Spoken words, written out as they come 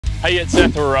Hey, it's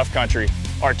Seth with Rough Country.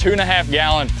 Our 2.5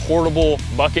 gallon portable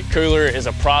bucket cooler is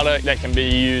a product that can be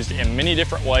used in many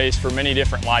different ways for many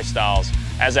different lifestyles.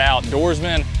 As an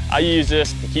outdoorsman, I use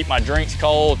this to keep my drinks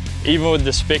cold. Even with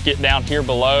the spigot down here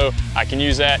below, I can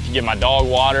use that to give my dog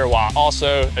water while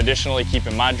also additionally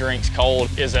keeping my drinks cold.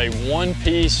 It's a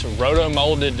one-piece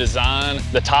roto-molded design.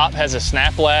 The top has a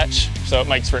snap latch, so it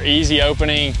makes for easy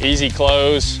opening, easy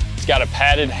close. It's got a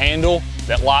padded handle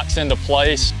that locks into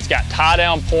place. It's got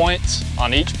tie-down points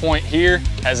on each point here.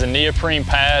 Has a neoprene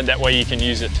pad, that way you can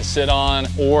use it to sit on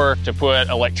or to put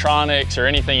electronics or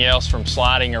anything else from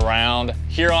sliding around.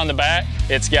 Here on the back,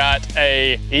 it's got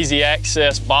a easy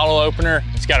access bottle opener.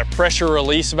 It's got a pressure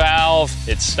release valve.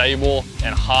 It's stable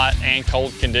in hot and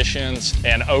cold conditions,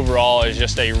 and overall is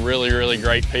just a really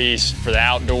great piece for the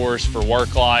outdoors, for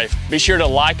work life. Be sure to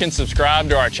like and subscribe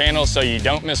to our channel so you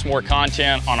don't miss more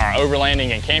content on our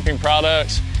overlanding and camping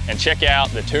products, and check out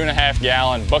the 2.5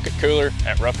 gallon bucket cooler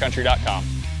at roughcountry.com.